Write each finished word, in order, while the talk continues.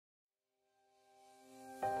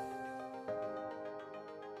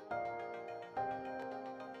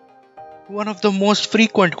One of the most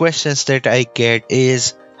frequent questions that I get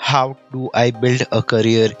is how do I build a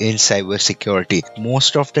career in cybersecurity?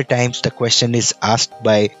 Most of the times the question is asked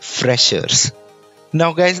by freshers.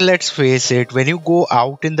 Now guys, let's face it, when you go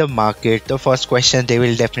out in the market, the first question they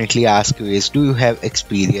will definitely ask you is, do you have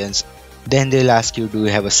experience? Then they'll ask you, do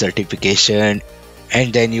you have a certification?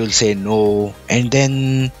 And then you'll say no. And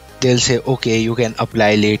then they'll say, okay, you can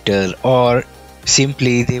apply later. Or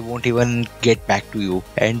simply they won't even get back to you.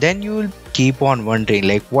 And then you'll keep on wondering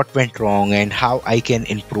like what went wrong and how I can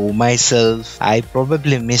improve myself. I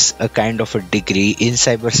probably miss a kind of a degree in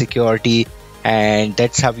cybersecurity, and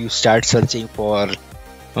that's how you start searching for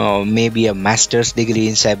maybe a master's degree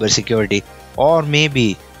in cybersecurity, or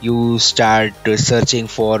maybe you start searching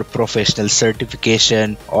for professional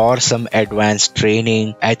certification or some advanced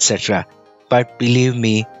training, etc. But believe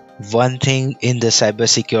me, one thing in the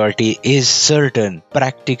cybersecurity is certain: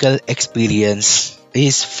 practical experience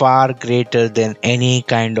is far greater than any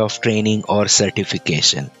kind of training or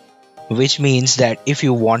certification. Which means that if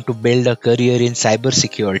you want to build a career in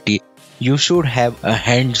cybersecurity, you should have a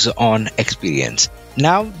hands-on experience.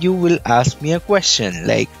 Now you will ask me a question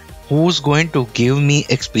like, who's going to give me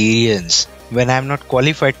experience when I'm not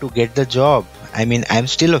qualified to get the job? I mean, I'm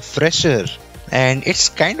still a fresher, and it's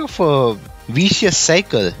kind of a vicious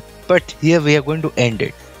cycle. But here we are going to end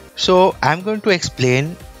it. So I'm going to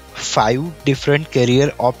explain 5 different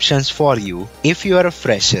career options for you if you are a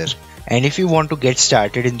fresher and if you want to get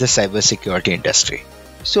started in the cybersecurity industry.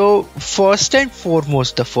 So first and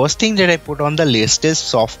foremost, the first thing that I put on the list is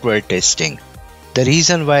software testing. The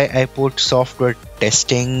reason why I put software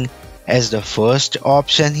testing as the first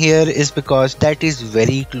option here is because that is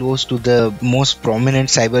very close to the most prominent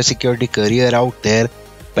cybersecurity career out there,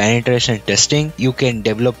 penetration testing. You can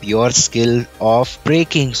develop your skill of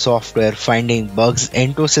breaking software, finding bugs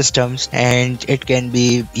into systems, and it can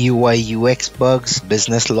be UI UX bugs,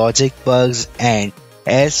 business logic bugs, and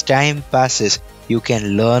as time passes you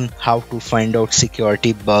can learn how to find out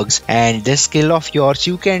security bugs, and this skill of yours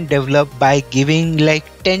you can develop by giving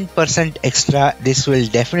like 10% extra. This will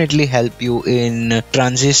definitely help you in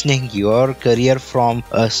transitioning your career from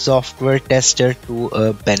a software tester to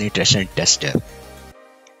a penetration tester.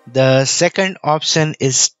 The second option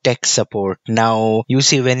is tech support. Now, you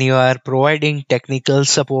see, when you are providing technical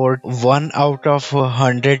support, 1 out of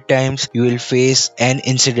 100 times you will face an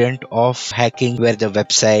incident of hacking where the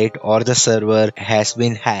website or the server has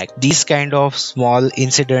been hacked. These kind of small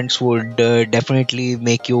incidents would definitely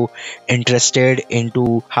make you interested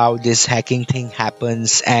into how this hacking thing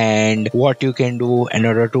happens and what you can do in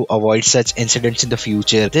order to avoid such incidents in the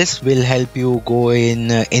future. This will help you go in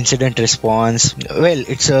incident response. Well,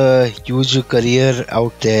 it's a huge career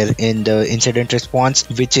out there in the incident response,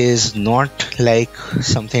 which is not like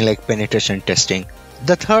something like penetration testing.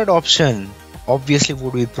 The third option obviously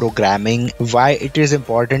would be programming. Why it is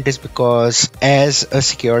important is because as a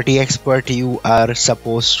security expert you are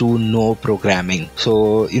supposed to know programming.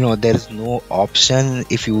 So there is no option.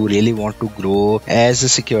 If you really want to grow as a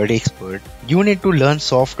security expert, you need to learn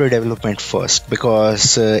software development first,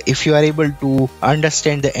 because if you are able to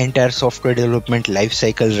understand the entire software development life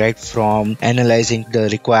cycle, right from analyzing the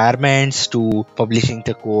requirements to publishing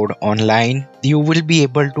the code online, you will be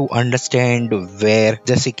able to understand where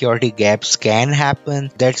the security gaps can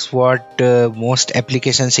happen. That's what most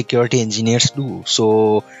application security engineers do.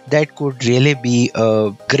 So that could really be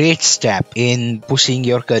a great step in pushing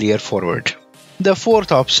your career forward. The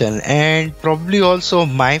fourth option, and probably also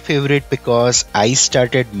my favorite because I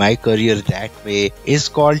started my career that way, is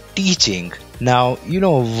called teaching. Now,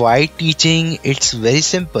 why teaching? It's very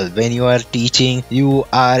simple. When you are teaching, you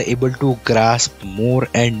are able to grasp more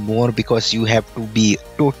and more because you have to be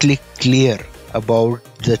totally clear about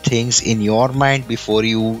the things in your mind before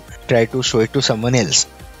you try to show it to someone else.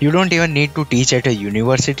 You don't even need to teach at a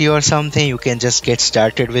university or something. You can just get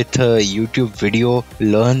started with a YouTube video,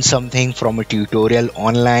 learn something from a tutorial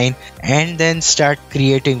online, and then start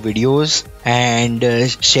creating videos and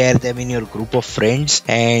share them in your group of friends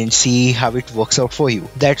and see how it works out for you.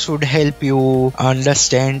 That should help you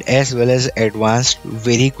understand as well as advance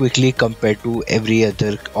very quickly compared to every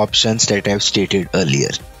other options that I've stated earlier.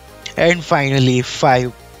 And finally,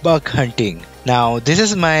 5, bug hunting. Now, this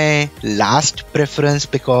is my last preference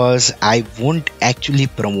because I won't actually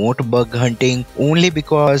promote bug hunting, only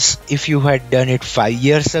because if you had done it 5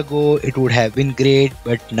 years ago, it would have been great.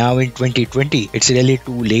 But now in 2020, it's really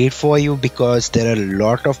too late for you because there are a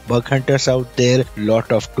lot of bug hunters out there,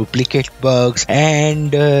 lot of duplicate bugs,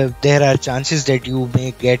 and there are chances that you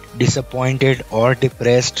may get disappointed or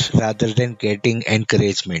depressed rather than getting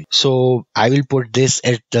encouragement. So I will put this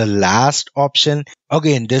as the last option.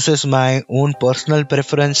 Again, this is my own personal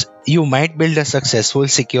preference. You might build a successful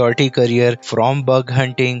security career from bug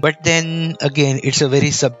hunting, but then again, it's a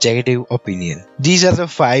very subjective opinion. These are the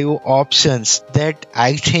 5 options that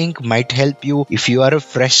I think might help you if you are a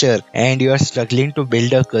fresher and you are struggling to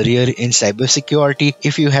build a career in cybersecurity.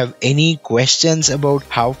 If you have any questions about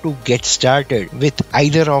how to get started with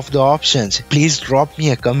either of the options, please drop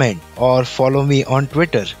me a comment or follow me on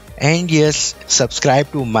Twitter. And yes,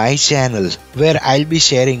 subscribe to my channel where I'll be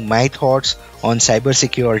sharing my thoughts on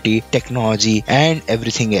cybersecurity, technology, and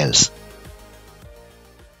everything else.